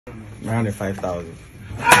905,000.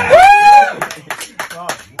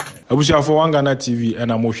 Abusia for one Ghana TV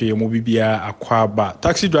and Amoshe Mobibia Akwaba.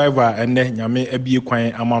 Taxi driver and Nyame Ebi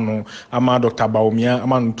Kwan Amano Ama Dr. Baumia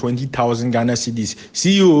Amano 20,000 Ghana cedis.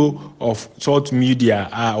 CEO of Salt Media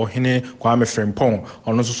Ohene Kwame Frempong.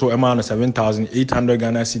 Also Amano 7,800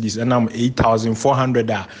 Ghana cedis and I'm 8,400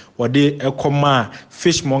 what they Ekoma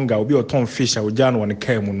fishmonger will be a ton fish I would jan one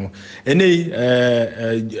Kemuno. Any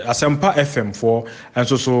Asempa Fm for and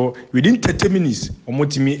so within 30 minutes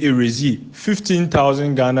Omotimi Erezi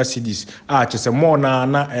 15,000 Ghana cedis. Just a more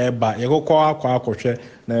na eba yego kwa akwohwe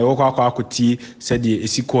na yego kwa akoti said the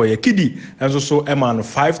esiko ye KIDI and so eman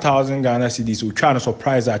 5,000 Ghana cedis we try to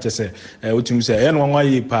surprise say utim say en wanwa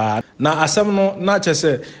ye pa na asem no na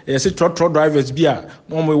say yes truck drivers bia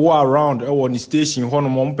no we walk around on the station ho no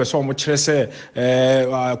mo person mo kire say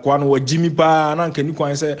kwa no wajimi pa na nkani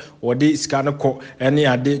kwan say wode sika no ko ene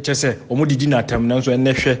ade say omo didi na tam na so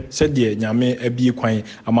ene hwe said the nyame abie kwan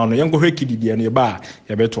amano yengo hwe KIDI de no ye ba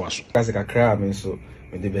ye beto aso Kasi kakra me so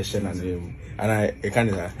me the best na name and I can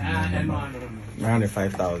that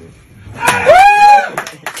 905,000.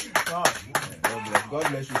 God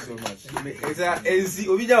bless you so much. It's a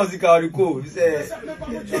Obija was the code.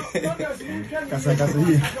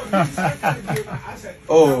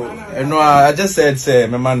 Oh, no, I just said, say,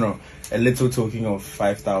 my man, a little talking of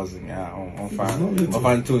 5,000. Yeah, on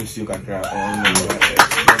fan tools you can grab.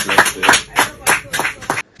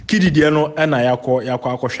 KIDI de no na yakwa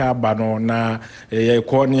akwhwa aba no na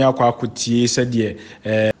yakwa ne yakwa akotie said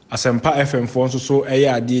Asempa FM for so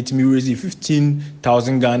ade timi raise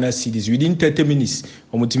 15,000 Ghana cedis within 30 minutes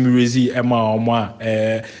omutimi raise ema omo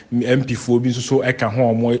MP4 bi so eka ho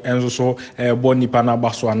omo enso so bo nipa na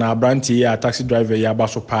baso na branti ya taxi driver ya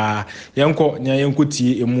baso pa yenko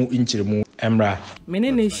tie emu inchiremu emra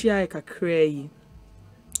menene hia kakra yi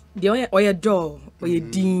de oye door oye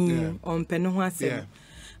din on peno ho asem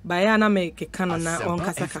baya na me keka no na on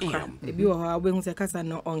kasa kakra ebi wo ha we hu se kasa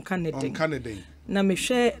no on Canada na me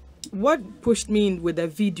share what pushed me in with the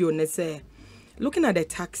video and say looking at the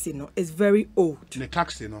taxi no is very old. The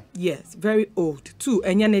taxi no, yes, very old. Two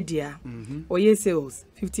enyane dia or ye sales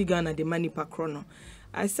 50 Ghana the money per chrono.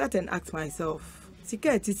 I sat and asked myself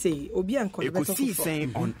security say obi anko better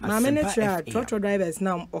on na many truck drivers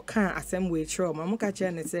now or can assembly show mamuka che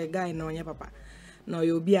and say guy no nya papa no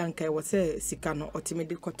you be anka was say sika no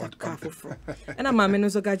ultimately kota car for and a mama no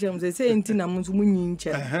so ka chem say enti na munzu munyi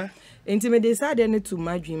nche enti me decide to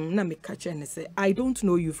my dream na me catch and say I don't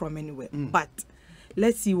know you from anywhere but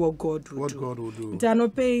let's see what God will do. Enti no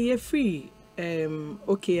pay ye free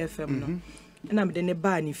OKFM no and I'm the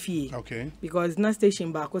ba ni fie because na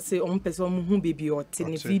station back say on person hu baby or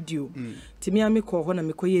tin video ti me am call ho na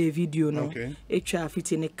me koye video no etwa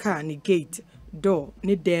fit in a car ni gate door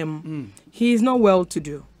ni them he is not well to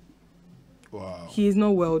do. Wow, he is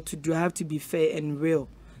not well to do. I have to be fair and real.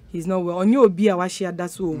 He's not well on your be a washia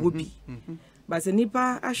that's what will be but the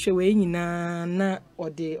nipa ahwewe nyina na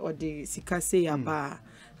or the sika say aba.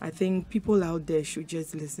 I think people out there should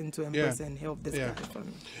just listen to him and help this guy for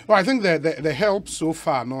me. Well, I think the help so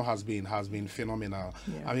far no has been phenomenal.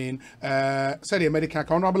 I mean, say the American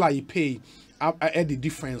honorable I pay at the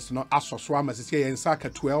difference no as so much say in saka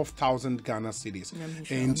 12,000 Ghana cedis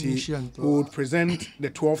and he would present the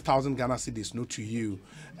 12,000 Ghana cedis no to you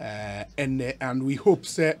and we hope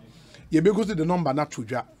say you be go to the number not to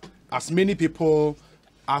as many people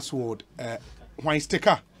as would wine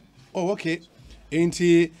sticker. Oh, okay. Ain't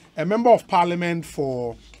he a member of parliament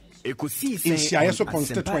for in Siayeso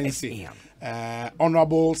constituency?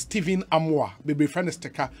 Honorable Stephen Amwa, baby friend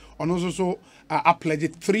sticker, and also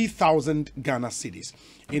pledged 3,000 Ghana cedis.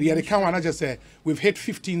 In the other count, I just say we've hit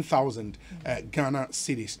 15,000 Ghana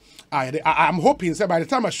cedis. I'm hoping that by the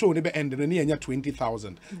time I show they be ended near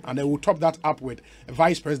 20,000, and they will top that up with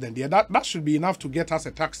Vice President. Yeah, that should be enough to get us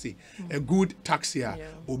a taxi, a good taxi.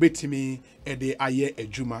 Obetimi ede aye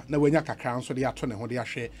ejuma. Na wenya kakra so they are 20 they are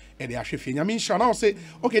share e they are share. I mean, shall now say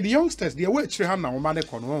okay, the youngsters they were three hand na woman dey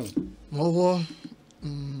kono. Mowo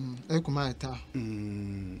ekumaita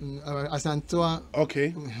asantoa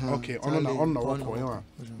okay on wako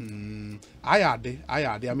ayade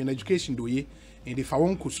I mean education do ye in the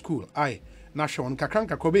Fawonku school na shon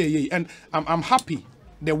kakranka kobe ye and I'm happy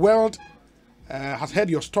the world has heard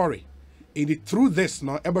your story in the through this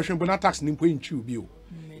no eboshen bona tax nimpo nchu bio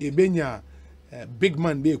ebenya big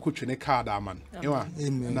man be ekotwene card man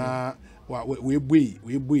na we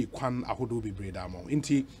bui kwan ahodo bebre da mo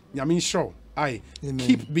nti nyame show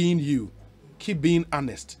keep being you, keep being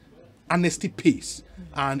honest. Honesty pays.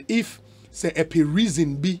 And if say a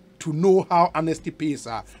reason be to know how honesty pays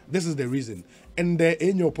are, this is the reason. and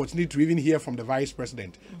any opportunity to even hear from the vice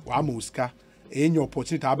president. Wamuska, any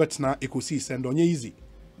opportunity to Ekosi send on easy.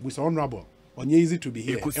 With honorable. On easy to be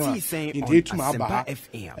here. In Asempa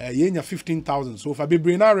Fm. 15,000. So if I be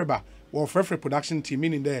Brina Reba or Frefre production team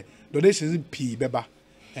in there, donations in P Beba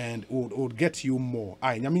and would get you more.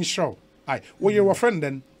 I mean sure. Well, you're a friend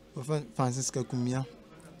then. Francisca Kumia.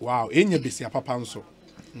 Wow, in your busy papanso.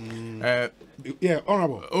 Yeah,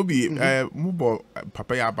 honorable. Obi, Mubo,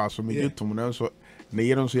 Papa Abaso, me to Munoso,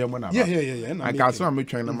 Nayan Yamana. Yeah. I can't say I'm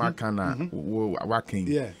trying to Makana working.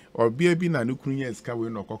 Yeah. Or be a bin and Ukrainian Scawi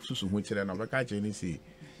no coxus, which and I'm a catch any see.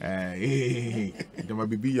 There might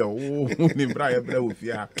be your own Brian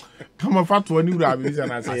Blowfia. Come on, fat to a new rabbit,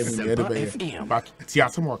 and I say, but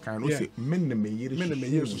Tiasamo can say, many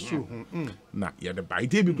years is true. Not yet the by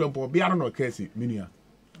David Grumpo, be I don't know, Casey, Minia.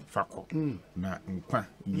 Fako, na nkwa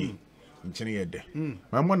ye nchene ye de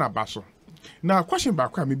mammo na baso na question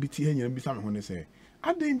back kwa me biti hanya bi sa me ho ne se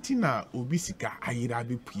adenti na obi sika ayira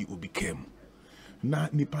be pui obi kem na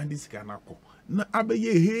nipa ndi sika na ko na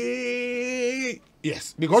abeye he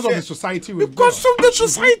yes because of the society of the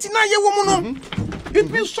society na ye wo no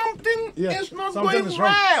it means something is not going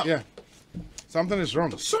well. Yeah, something is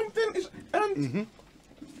wrong. Something is and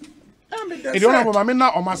you don't know mama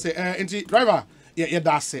na o ma say enti driver. Yeah,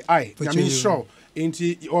 that's it. I mean, sure.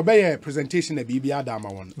 Into obey a presentation a BB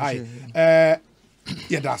Adama one.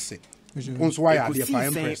 Yeah, that's it. Also, why are the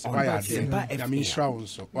Empress? Why are they? I mean, sure.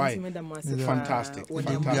 So, why? Fantastic.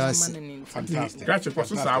 Gotcha. For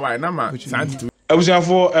why? Nama.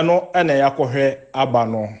 Abusiafo eno ene yakohwe aba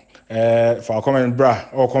no for comment bra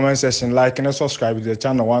or comment section like and subscribe to the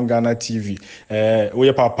channel One Ghana TV.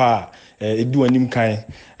 We papa edu anim kan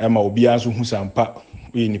ma obi anso hu sampa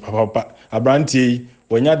we ni papa abrantie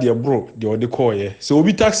wonya de bro de ode koye so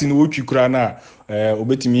obi taxi no wotwi kura na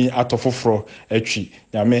obetimi atofoforo atwi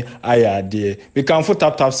nyame aya de we can for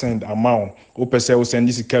tap send amount o pese o send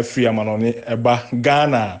this free amount ne eba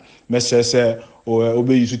Ghana message obe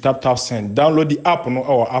use tap send download the app no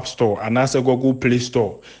our app store and answer Google Play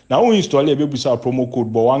Store now we install e be busa promo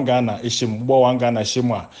code bo One Ghana ehim bo One Ghana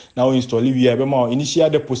shema now we install we e be ma initial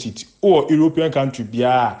deposit or European country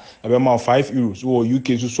bia e be ma €5 or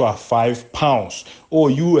UK so £5 or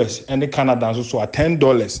US and Canada so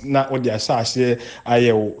 $10 na what they say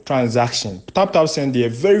aye transaction tap send they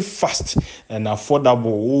very fast and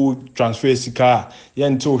affordable transfer sika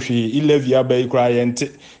yento hwe 11 abai kra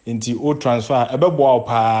yente into o transfer ebebo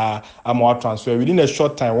pa amwa transfer within a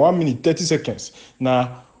short time 1 minute 30 seconds na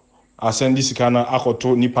asend this kana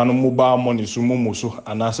akoto nipa no mobile money so momo so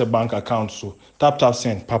anase bank account so tap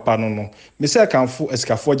send papa no me say kan fo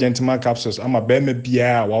escafo gentleman capsules ama be ma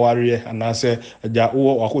bia waware anase aja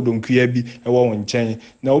wo akodonkua bi e wo nchen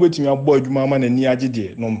na obetimi abo adwuma ma na ni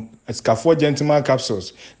agede no escafo gentleman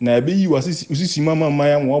capsules na ebe yi wasisi mama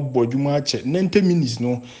maya wo abo adwuma ache 90 minutes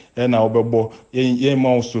no na obebo ye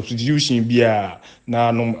ma substitution bia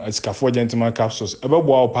na no escafo gentleman capsules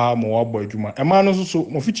ebebo pa mo abo adwuma e ma no so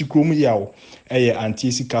mo fichi krom yawo eye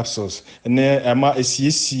anti-AC capsules ne ema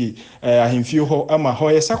esiesi ahemfie ho ama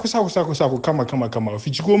ho ye sako kama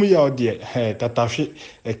fichi krom yawo de tatahwe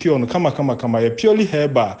ekio no kama ye purely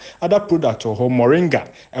herbal other product ho moringa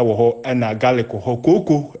ewo ho na garlic ho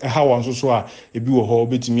koko hawan so a ebi wo ho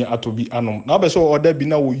betimi atobi anom na obeso order bi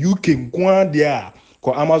na wo UK nko de a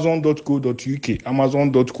ko amazon.co.uk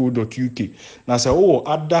na say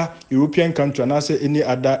other European country na say any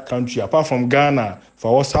other country apart from Ghana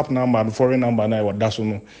for WhatsApp number and foreign number na wo daso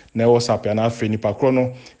no na WhatsApp ya na afre ni pakro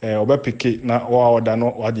no obepeke na o order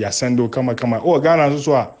no o dia send kama Ghana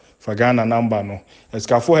so a for Ghana number no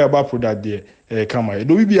escafo herbal product there kama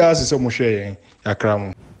do bibia se mo hwe yen yakra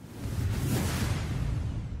mo